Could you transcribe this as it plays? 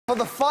For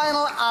the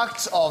final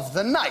act of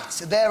the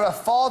night, they're a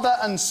father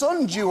and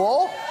son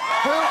duo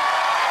who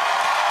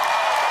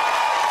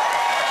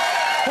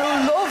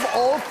love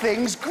all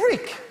things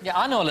Greek. Yeah,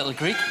 I know a little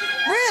Greek.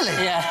 Really?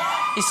 Yeah.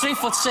 He's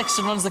 3'6"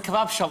 and runs the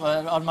kebab shop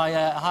on my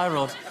high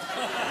road.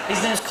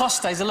 His name's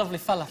Costa. He's a lovely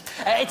fella.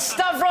 It's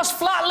Stavros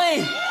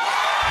Flatley!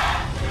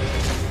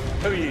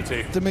 Who are you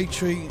two?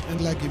 Dimitri and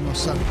Leggy, my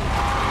son.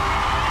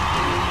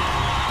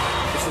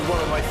 This is one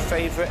of my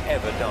favourite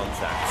ever dance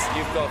acts.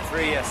 You've got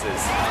 3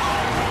 yeses.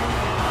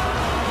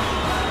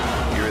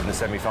 You're in the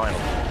semi-final.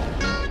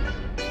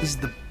 This is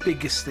the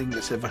biggest thing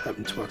that's ever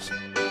happened to us.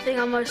 The thing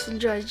I most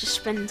enjoy is just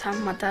spending time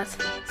with my dad.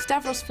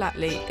 Stavros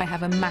Flatley, I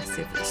have a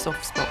massive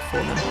soft spot for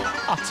them.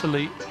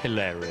 Utterly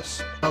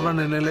hilarious. I run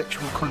an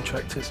electrical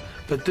contractors,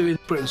 but doing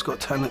Britain's Got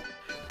Talent,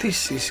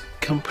 this is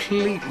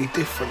completely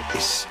different.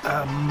 It's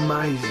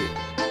amazing.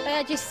 They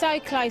are just so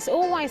close,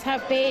 always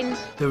have been.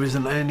 There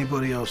isn't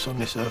anybody else on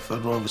this earth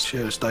I'd rather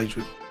share a stage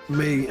with.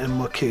 Me and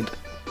my kid.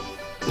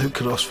 Who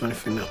could ask for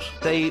anything else?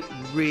 They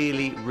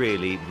really,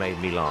 really made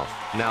me laugh.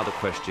 Now the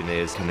question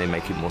is, can they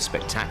make it more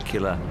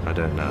spectacular? I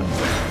don't know.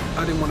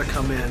 I didn't want to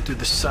come here and do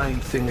the same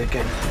thing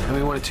again, and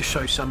we wanted to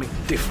show something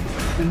different.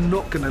 We're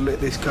not going to let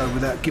this go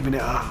without giving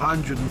it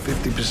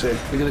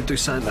 150%. We're going to do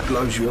something that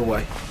blows you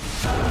away.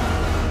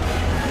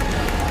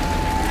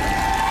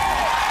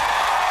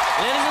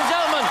 Ladies and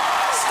gentlemen,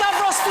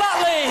 Stavros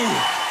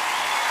Flatley!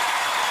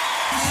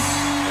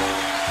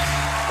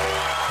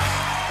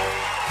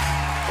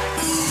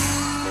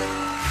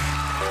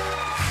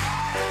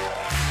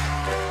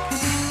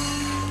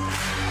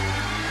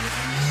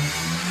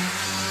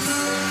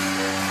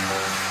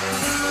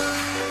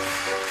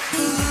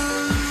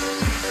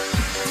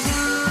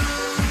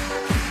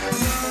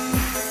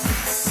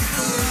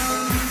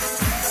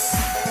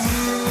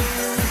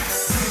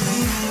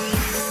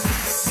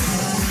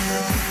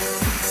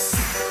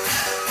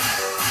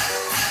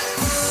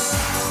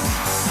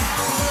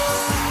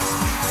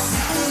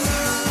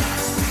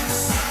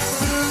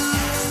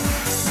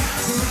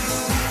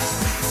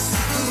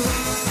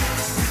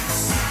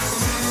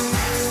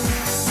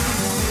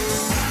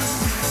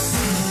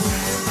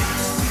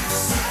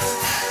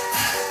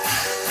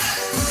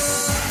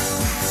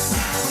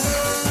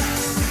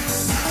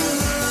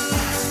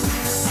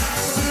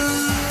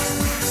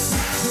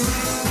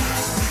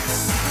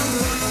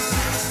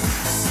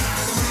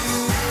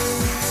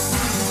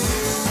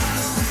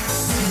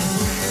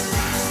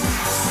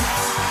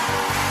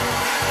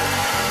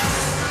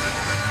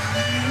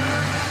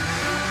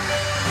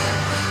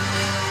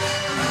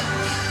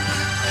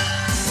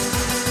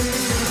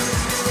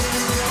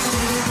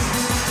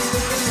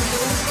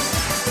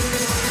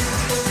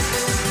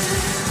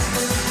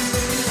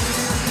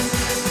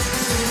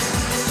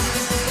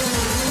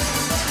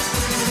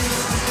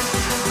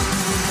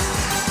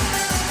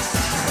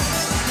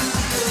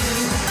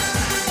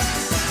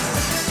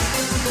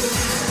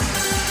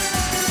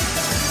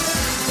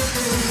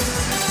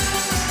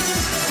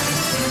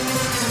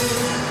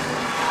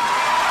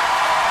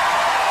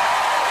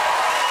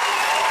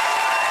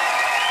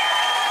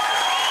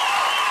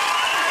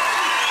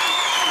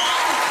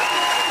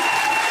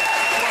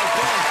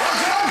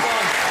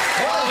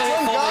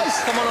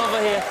 Come on over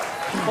here.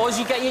 Boys,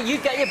 you get your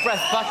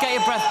breath back,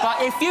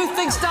 If you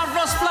think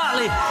Stavros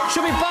Flatley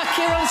should be back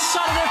here on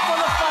Saturday for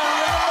the final,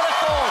 remember the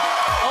call.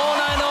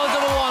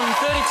 09011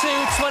 32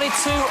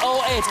 22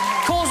 08.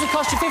 Calls will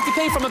cost you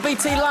 50p from a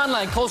BT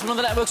landline. Calls from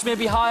other networks may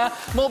be higher.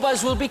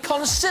 Mobiles will be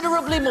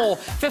considerably more.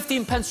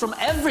 15 pence from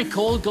every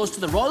call goes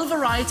to the Royal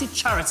Variety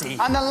charity.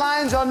 And the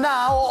lines are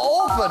now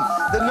open.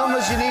 The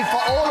numbers you need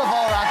for all of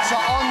our acts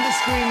are on the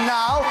screen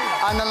now,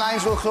 and the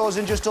lines will close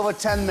in just over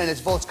 10 minutes.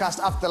 Votes cast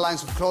after the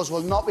lines have closed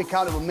will not be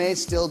counted, but may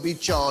still be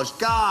charged.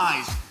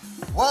 Guys,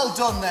 well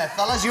done there,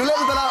 fellas. You're a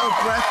little bit out of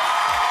breath.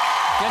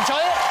 You enjoy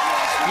it?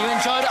 You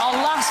enjoyed it. Our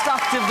last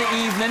act of the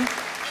evening.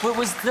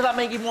 Did that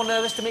make you more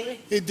nervous, Dimitri?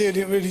 It did,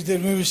 it really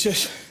did. It was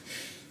just...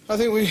 I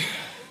think we...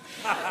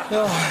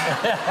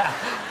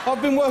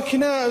 I've been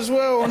working out as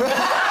well.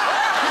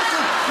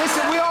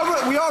 Listen, we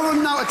are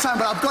running out of time,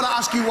 but I've got to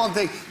ask you one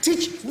thing.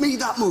 Teach me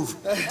that move.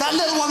 That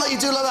little one that you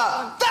do like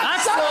that.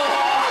 That's it!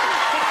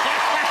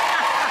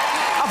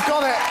 I've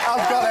got it.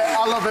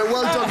 I love it.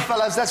 Well done,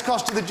 fellas. Let's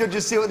cross to the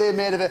judges, see what they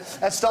made of it.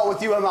 Let's start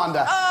with you,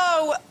 Amanda.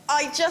 Oh,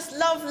 I just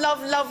love you. I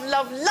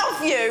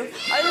love you.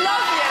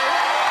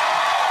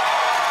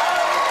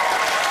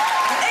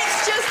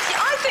 It's just,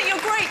 I think you're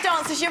great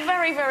dancers. You're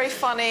very, very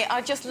funny.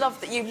 I just love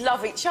that you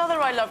love each other.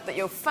 I love that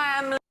you're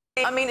family.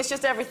 I mean, it's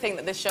just everything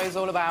that this show's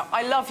all about.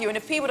 I love you, and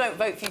if people don't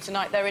vote for you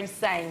tonight, they're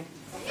insane.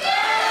 Okay.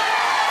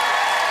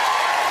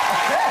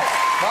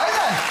 Right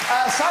then.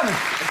 Simon.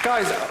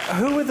 Guys,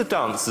 who are the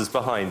dancers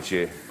behind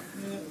you?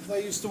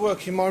 They used to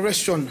work in my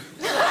restaurant.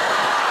 We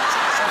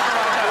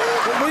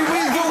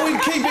thought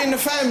we'd keep it in the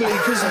family,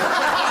 because...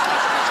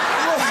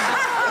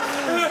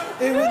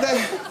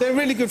 they're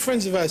really good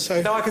friends of ours,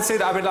 so... No, I can see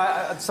that.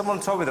 I mean, someone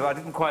told me that, but I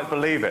didn't quite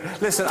believe it.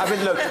 Listen, I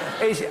mean, look,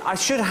 I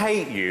should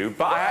hate you,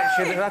 but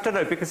I don't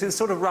know, because it's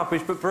sort of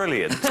rubbish but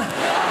brilliant.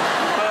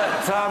 But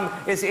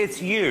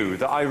it's you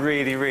that I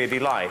really, really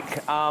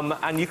like.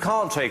 And you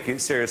can't take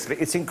it seriously.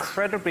 It's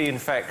incredibly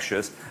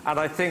infectious, and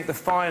I think the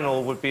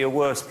final would be a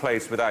worse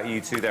place without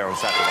you two there on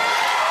Saturday.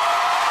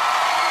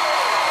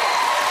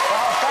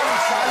 Well,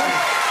 thanks, Simon.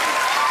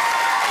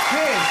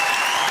 Cheers.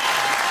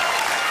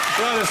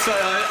 Well, I say,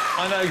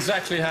 I know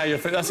exactly how you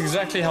feel. That's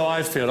exactly how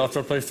I feel after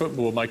I play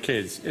football with my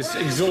kids. It's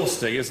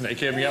exhausting, isn't it,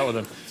 keeping up with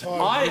them?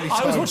 I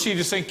was watching you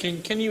just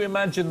thinking, can you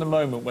imagine the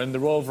moment when the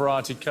Royal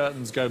Variety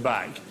curtains go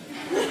back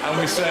and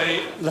we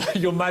say,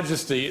 Your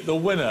Majesty, the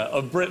winner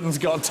of Britain's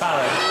Got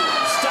Talent,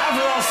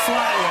 Stavros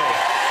Flatley?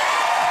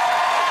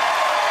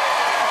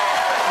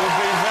 Would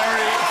be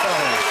very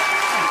funny.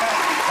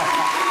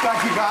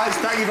 Thank you, guys.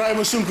 Thank you very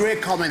much. Some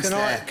great comments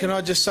there. Can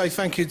I just say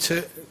thank you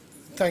to...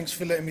 Thanks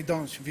for letting me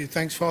dance with you.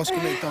 Thanks for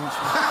asking me to dance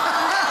with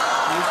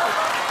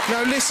you.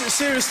 No, listen,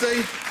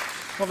 seriously,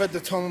 I've had the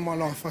time of my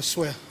life, I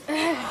swear.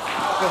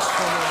 Best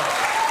time of my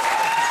life.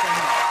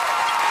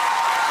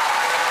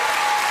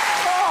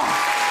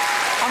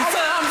 I'm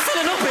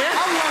filling up here.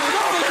 I'm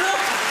filling up.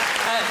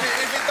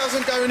 If it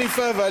doesn't go any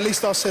further, at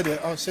least I said it.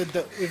 I said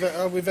that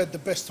we've had the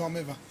best time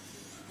ever.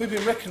 We've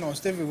been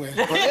recognised everywhere.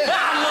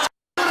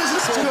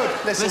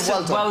 Listen,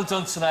 well done. Well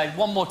done tonight.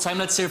 One more time,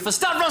 let's hear it for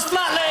Stavros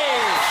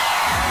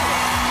Flatley!